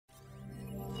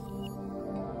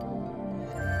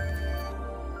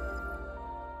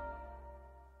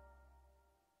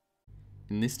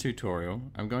In this tutorial,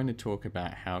 I'm going to talk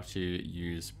about how to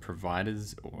use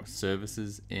providers or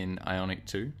services in Ionic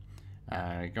 2.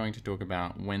 Going to talk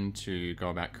about when to go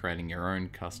about creating your own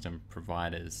custom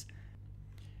providers.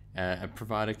 A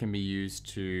provider can be used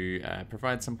to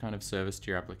provide some kind of service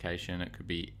to your application. It could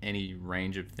be any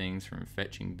range of things from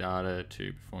fetching data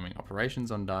to performing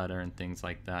operations on data and things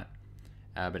like that.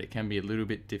 But it can be a little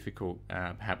bit difficult,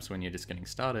 perhaps when you're just getting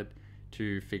started,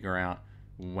 to figure out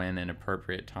when an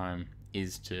appropriate time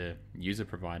is to use a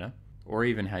provider, or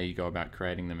even how you go about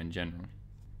creating them in general.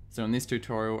 So in this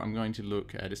tutorial, I'm going to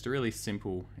look at just a really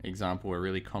simple example, a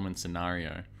really common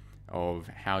scenario of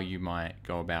how you might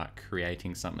go about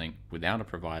creating something without a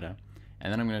provider,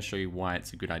 and then I'm going to show you why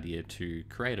it's a good idea to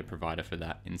create a provider for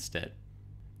that instead.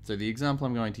 So the example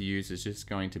I'm going to use is just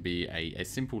going to be a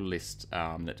simple list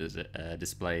that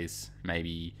displays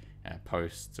maybe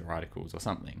posts or articles or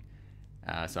something.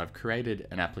 So I've created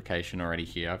an application already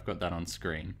here. I've got that on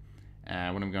screen. What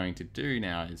I'm going to do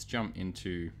now is jump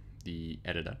into the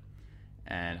editor,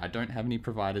 and I don't have any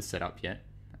providers set up yet.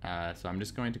 So I'm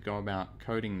just going to go about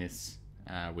coding this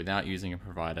without using a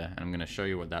provider, and I'm going to show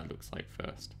you what that looks like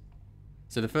first.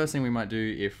 So the first thing we might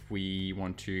do if we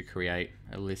want to create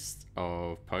a list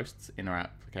of posts in our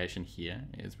application here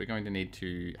is we're going to need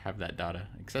to have that data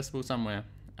accessible somewhere,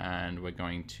 and we're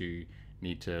going to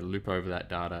need to loop over that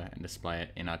data and display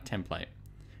it in our template.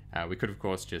 We could of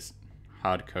course just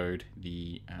hard code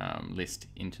the list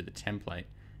into the template,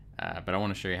 but I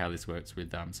want to show you how this works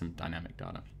with some dynamic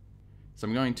data. So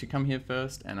I'm going to come here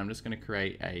first, and I'm just going to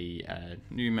create a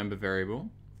new member variable,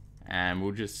 and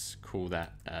we'll just call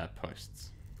that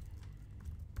posts.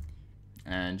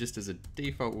 And just as a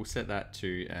default, we'll set that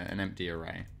to an empty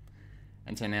array.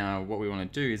 And so now what we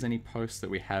want to do is any posts that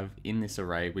we have in this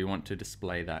array, we want to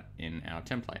display that in our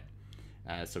template.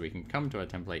 So we can come to our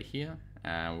template here,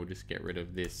 and we'll just get rid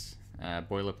of this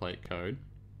boilerplate code,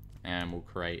 and we'll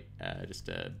create just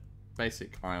a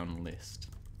basic Ion list.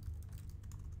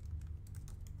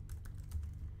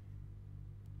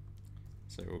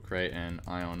 So we'll create an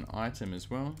Ion item as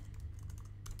well.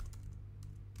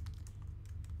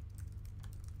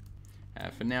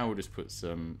 For now, we'll just put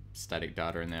some static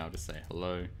data in there. I'll just say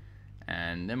hello,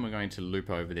 and then we're going to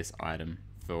loop over this item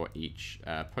for each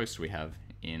post we have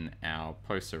in our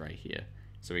post array here.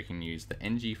 So we can use the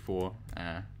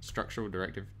ng4 structural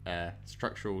directive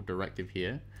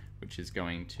here, which is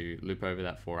going to loop over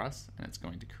that for us, and it's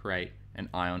going to create an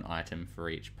Ion item for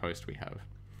each post we have.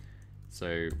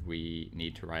 So we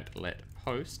need to write let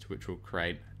post, which will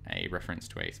create a reference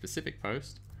to a specific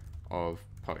post of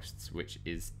posts, which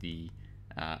is the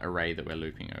array that we're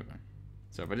looping over.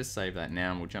 So if I just save that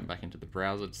now, and we'll jump back into the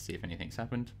browser to see if anything's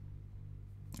happened.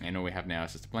 And all we have now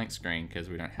is just a blank screen because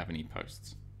we don't have any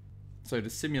posts. So to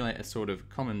simulate a sort of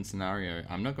common scenario,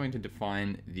 I'm not going to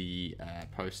define the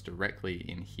post directly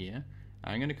in here.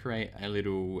 I'm going to create a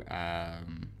little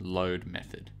load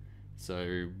method.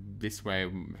 So this way,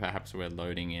 perhaps we're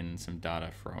loading in some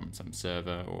data from some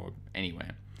server or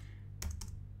anywhere,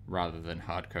 rather than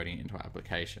hard coding it into our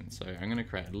application. So I'm going to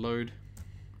create a load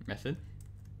method,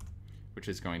 which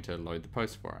is going to load the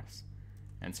post for us.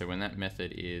 And so when that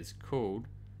method is called,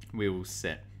 we will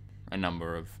set a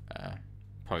number of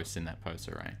posts in that post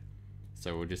array.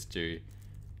 So we'll just do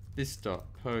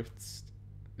this.posts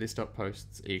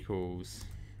equals,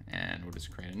 and we'll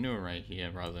just create a new array here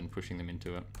rather than pushing them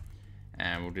into it.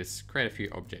 And we'll just create a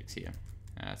few objects here.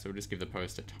 So we'll just give the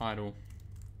post a title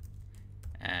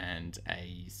and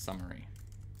a summary.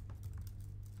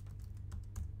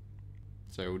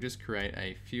 So we'll just create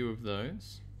a few of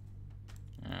those.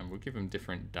 We'll give them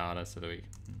different data so that we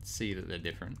can see that they're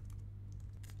different.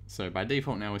 So by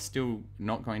default now, we're still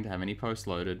not going to have any posts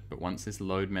loaded, but once this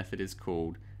load method is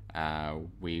called,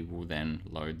 we will then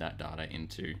load that data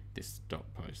into this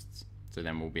 .posts. So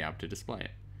then we'll be able to display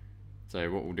it. So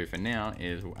what we'll do for now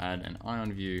is we'll add an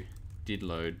Ion view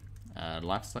didLoad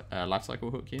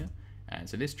lifecycle hook here. And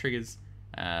so this triggers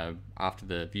after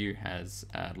the view has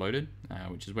loaded,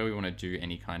 which is where we want to do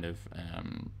any kind of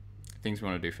things we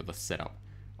want to do for the setup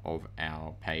of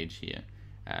our page here.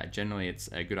 Generally, it's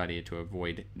a good idea to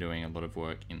avoid doing a lot of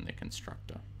work in the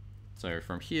constructor. So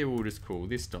from here, we'll just call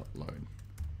this.load.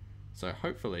 So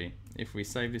hopefully, if we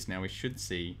save this now, we should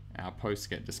see our posts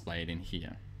get displayed in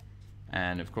here.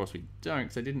 And of course we don't,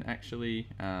 because I didn't actually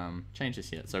change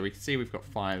this yet. So we can see we've got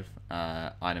 5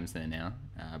 items there now,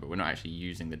 but we're not actually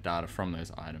using the data from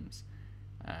those items.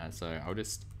 So I'll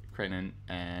just create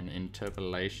an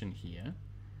interpolation here,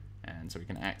 and so we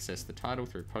can access the title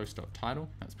through post.title.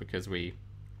 That's because we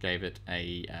gave it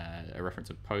a reference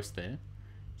of post there.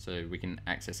 So we can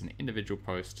access an individual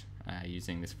post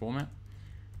using this format.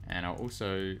 and I'll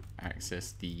also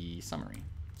access the summary.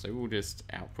 So we'll just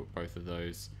output both of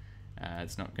those.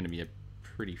 It's not going to be a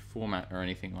pretty format or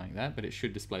anything like that, but it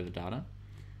should display the data.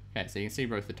 Okay, so you can see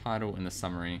both the title and the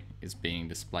summary is being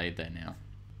displayed there now.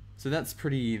 So that's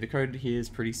the code here is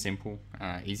pretty simple,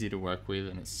 easy to work with,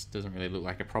 and it doesn't really look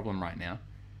like a problem right now.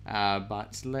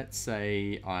 But let's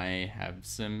say I have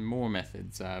some more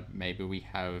methods. Maybe we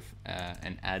have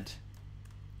an add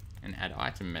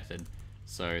item method,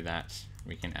 so that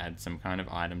we can add some kind of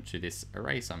item to this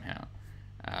array somehow.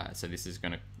 So this is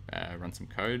going to run some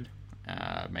code.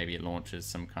 Maybe it launches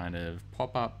some kind of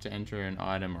pop-up to enter an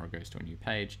item, or it goes to a new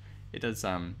page. It does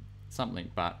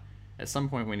something, but at some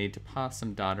point we need to pass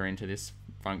some data into this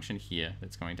function here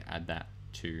that's going to add that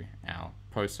to our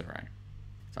post array.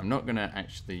 So I'm not going to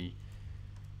actually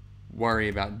worry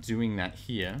about doing that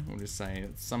here. We'll just say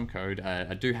it's some code.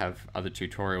 I do have other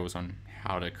tutorials on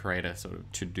how to create a sort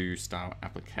of to-do style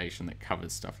application that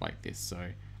covers stuff like this.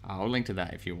 So I'll link to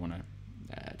that if you want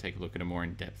to take a look at a more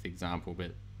in-depth example.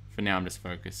 But for now, I'm just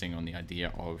focusing on the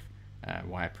idea of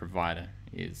why a provider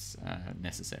is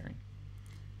necessary.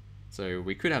 So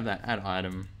we could have that add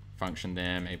item function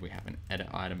there. Maybe we have an edit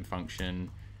item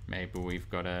function. Maybe we've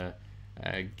got a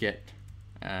get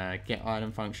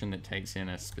item function that takes in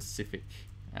a specific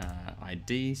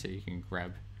ID, so you can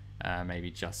grab maybe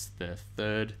just the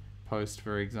third post,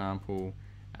 for example.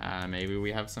 Maybe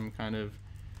we have some kind of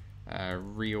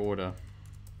reorder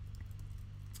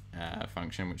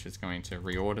function which is going to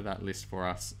reorder that list for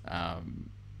us.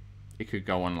 It could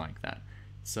go on like that.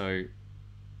 So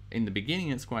in the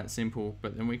beginning it's quite simple,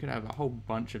 but then we could have a whole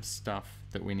bunch of stuff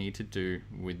that we need to do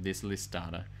with this list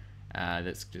data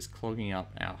that's just clogging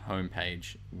up our home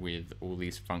page with all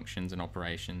these functions and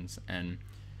operations, and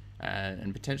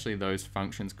potentially those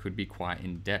functions could be quite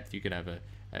in depth. You could have a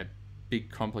big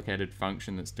complicated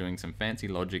function that's doing some fancy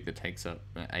logic that takes up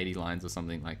 80 lines or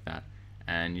something like that,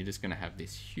 and you're just going to have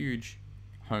this huge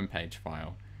homepage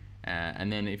file.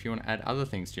 And then if you want to add other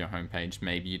things to your homepage,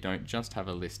 maybe you don't just have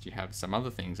a list, you have some other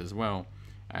things as well.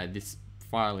 This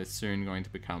file is soon going to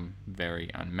become very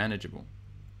unmanageable.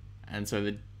 And so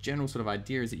the general sort of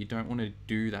idea is that you don't want to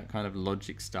do that kind of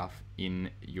logic stuff in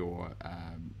your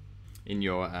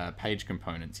page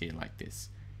components here like this.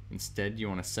 Instead, you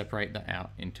want to separate that out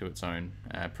into its own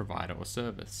provider or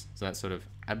service. So that sort of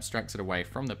abstracts it away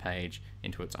from the page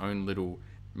into its own little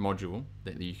module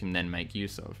that you can then make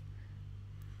use of.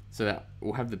 So that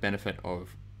will have the benefit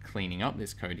of cleaning up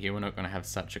this code here. We're not going to have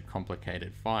such a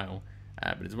complicated file,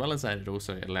 but as well as that, it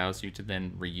also allows you to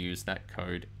then reuse that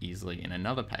code easily in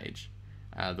another page.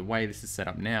 The way this is set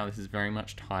up now, this is very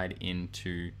much tied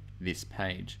into this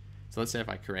page. So let's say if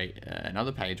I create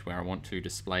another page where I want to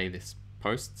display this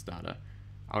posts data,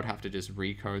 I would have to just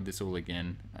recode this all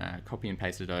again, copy and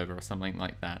paste it over or something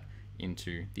like that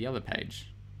into the other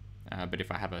page. But if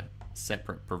I have a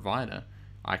separate provider,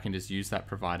 I can just use that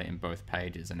provider in both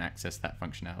pages and access that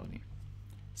functionality.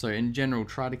 So in general,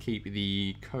 try to keep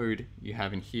the code you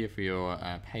have in here for your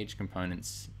page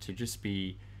components to just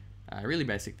be really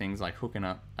basic things like hooking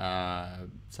up,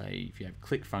 say if you have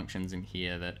click functions in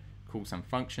here that call some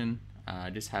function,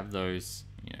 just have those,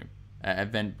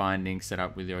 event binding set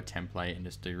up with your template and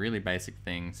just do really basic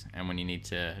things. And when you need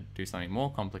to do something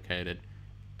more complicated,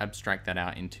 abstract that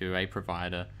out into a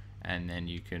provider, and then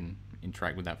you can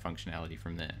interact with that functionality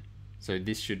from there. So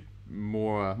this should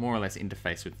more or less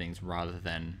interface with things rather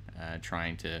than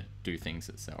trying to do things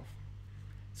itself.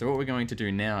 So what we're going to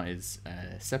do now is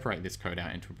separate this code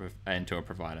out into a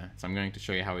provider. So I'm going to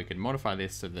show you how we can modify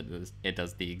this so that it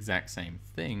does the exact same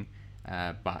thing,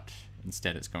 but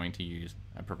instead it's going to use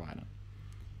a provider.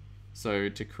 So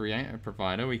to create a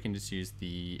provider, we can just use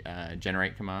the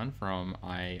generate command from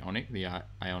Ionic, the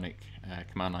Ionic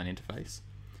command line interface.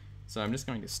 So I'm just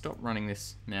going to stop running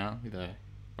this now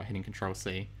by hitting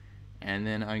Control-C, and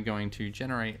then I'm going to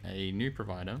generate a new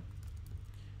provider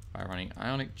by running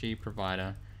Ionic G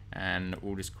provider, and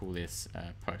we'll just call this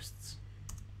posts.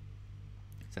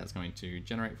 So that's going to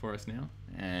generate for us now,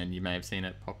 and you may have seen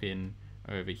it pop in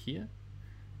over here.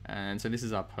 And so this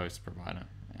is our post provider.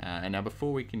 And now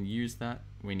before we can use that,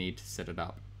 we need to set it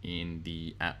up in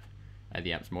the app,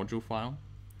 the app's module file.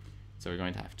 So we're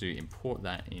going to have to import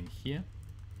that in here.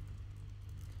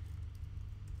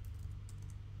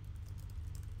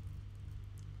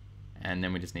 And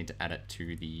then we just need to add it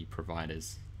to the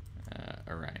providers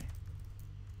array.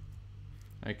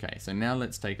 Okay, so now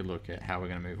let's take a look at how we're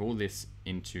going to move all this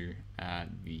into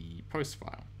the post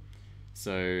file.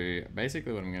 So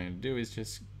basically what I'm going to do is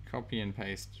just copy and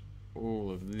paste all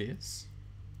of this.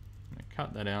 I'm going to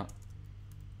cut that out,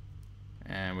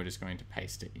 and we're just going to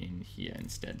paste it in here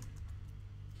instead.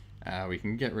 We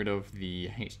can get rid of the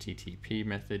HTTP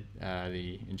method,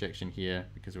 the injection here,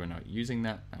 because we're not using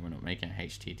that and we're not making a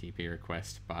HTTP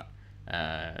request, but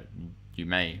you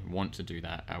may want to do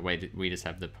that. We just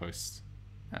have the posts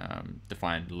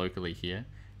defined locally here,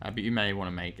 but you may want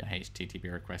to make a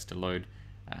HTTP request to load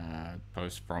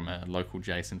post from a local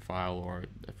JSON file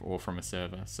or from a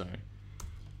server. So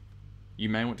you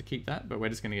may want to keep that, but we're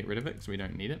just going to get rid of it because we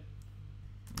don't need it.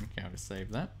 Okay, I'll just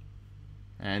save that.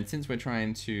 And since we're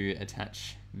trying to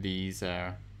attach these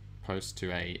posts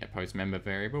to a post member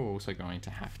variable, we're also going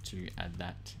to have to add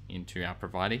that into our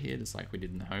provider here, just like we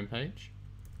did in the home page.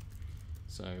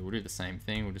 So we'll do the same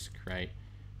thing. We'll just create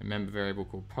a member variable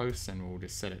called posts, and we'll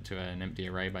just set it to an empty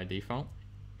array by default.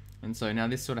 And so now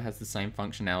this sort of has the same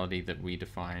functionality that we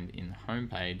defined in the home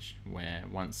page, where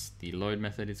once the load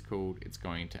method is called, it's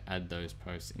going to add those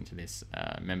posts into this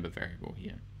member variable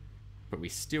here. But we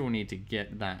still need to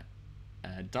get that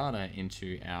data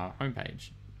into our home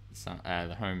page,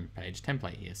 the home page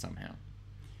template here somehow.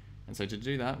 And so to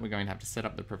do that, we're going to have to set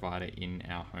up the provider in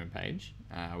our home page.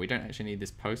 We don't actually need this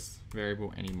post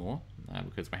variable anymore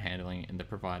because we're handling it in the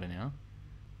provider now.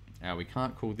 We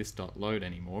can't call this .load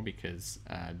anymore because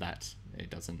it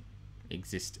doesn't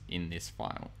exist in this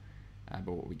file.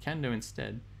 But what we can do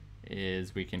instead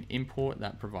is we can import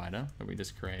that provider that we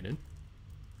just created.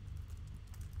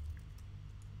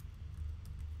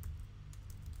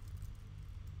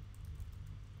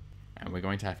 And we're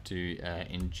going to have to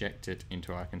inject it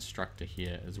into our constructor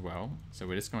here as well. So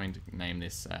we're just going to name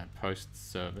this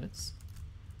post service.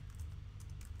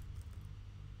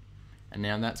 And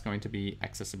now that's going to be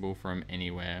accessible from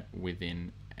anywhere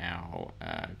within our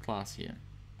class here.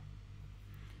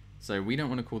 So we don't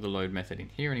want to call the load method in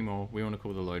here anymore. We want to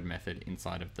call the load method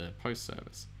inside of the post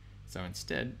service. So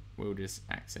instead, we'll just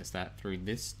access that through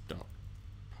this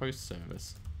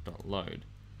 .postService.load.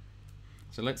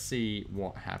 So let's see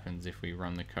what happens if we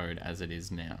run the code as it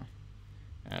is now.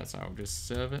 So I'll just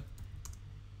serve it.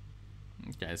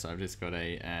 Okay, so I've just got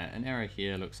an error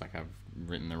here. Looks like I've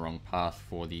written the wrong path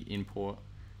for the import.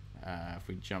 If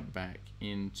we jump back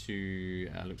into,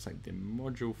 looks like the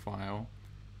module file,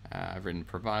 I've written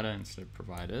provider instead of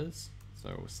providers.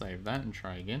 So we'll save that and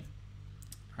try again.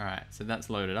 All right, so that's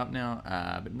loaded up now,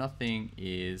 but nothing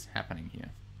is happening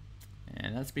here.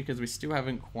 And that's because we still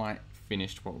haven't quite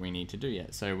finished what we need to do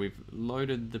yet. So we've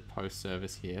loaded the post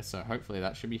service here, so hopefully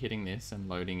that should be hitting this and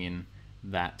loading in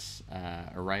that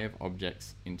array of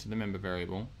objects into the member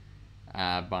variable.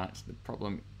 But the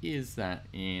problem is that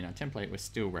in our template we're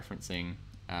still referencing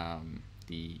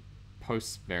the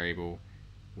posts variable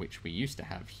which we used to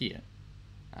have here,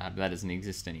 but that doesn't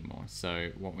exist anymore. So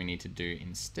what we need to do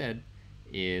instead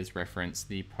is reference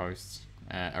the posts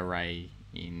array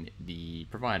in the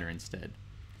provider instead.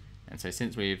 And so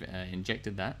since we've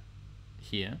injected that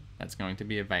here, that's going to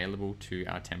be available to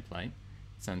our template.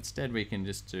 So instead we can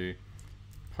just do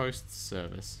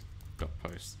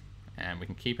postService.post, and we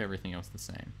can keep everything else the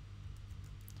same.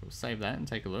 So we'll save that and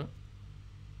take a look.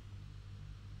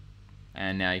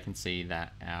 And now you can see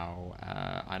that our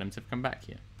items have come back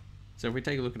here. So if we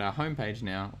take a look at our home page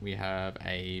now, we have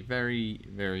a very,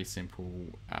 very simple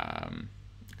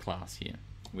class here.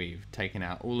 We've taken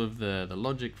out all of the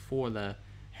logic for the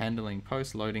handling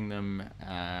posts, loading them.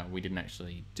 We didn't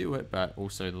actually do it, but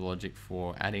also the logic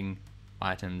for adding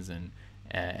items and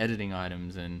editing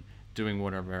items and doing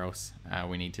whatever else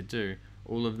we need to do.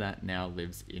 All of that now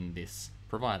lives in this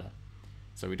provider.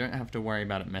 So we don't have to worry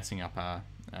about it messing up our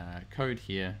code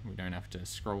here. We don't have to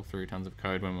scroll through tons of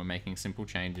code when we're making simple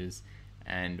changes,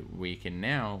 and we can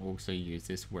now also use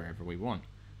this wherever we want.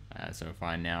 So if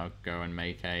I now go and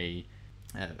make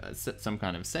some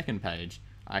kind of second page,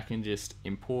 I can just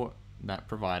import that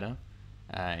provider,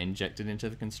 inject it into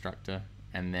the constructor,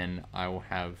 and then I will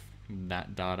have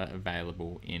that data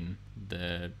available in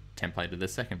the template of the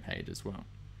second page as well.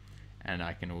 And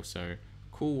I can also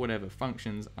call whatever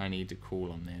functions I need to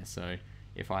call on there. So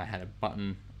if I had a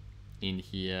button in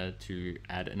here to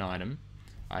add an item,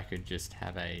 I could just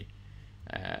have a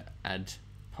add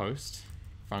post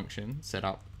function set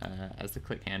up as the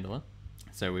click handler.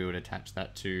 So we would attach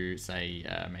that to, say,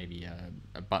 maybe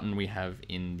a button we have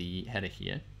in the header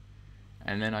here.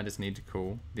 And then I just need to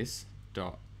call this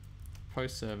dot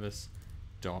post service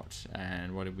dot,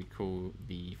 and what did we call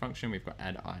the function? We've got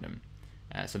add item.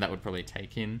 So that would probably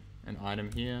take in an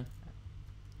item here.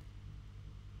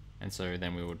 And so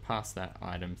then we would pass that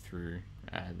item through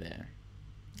there.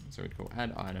 So we'd call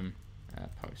add item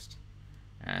post.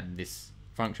 And this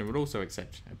function would also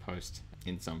accept a post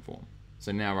in some form.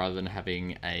 So now, rather than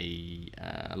having a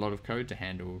lot of code to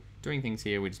handle doing things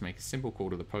here, we just make a simple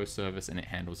call to the post service and it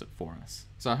handles it for us.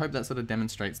 So I hope that sort of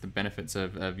demonstrates the benefits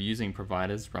of using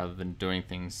providers rather than doing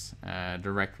things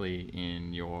directly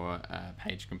in your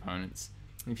page components.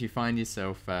 If you find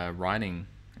yourself writing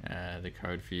the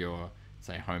code for your,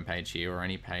 say, homepage here, or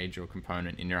any page or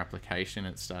component in your application,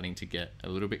 it's starting to get a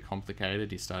little bit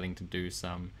complicated, you're starting to do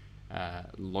some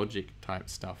logic type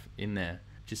stuff in there,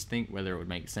 just think whether it would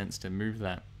make sense to move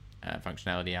that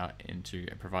functionality out into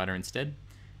a provider instead.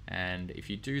 And if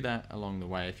you do that along the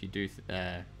way, if you do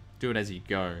it as you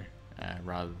go,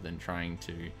 rather than trying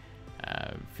to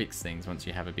fix things once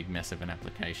you have a big mess of an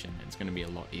application, it's going to be a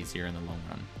lot easier in the long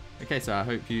run. Okay, so I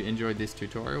hope you enjoyed this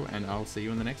tutorial, and I'll see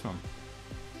you in the next one.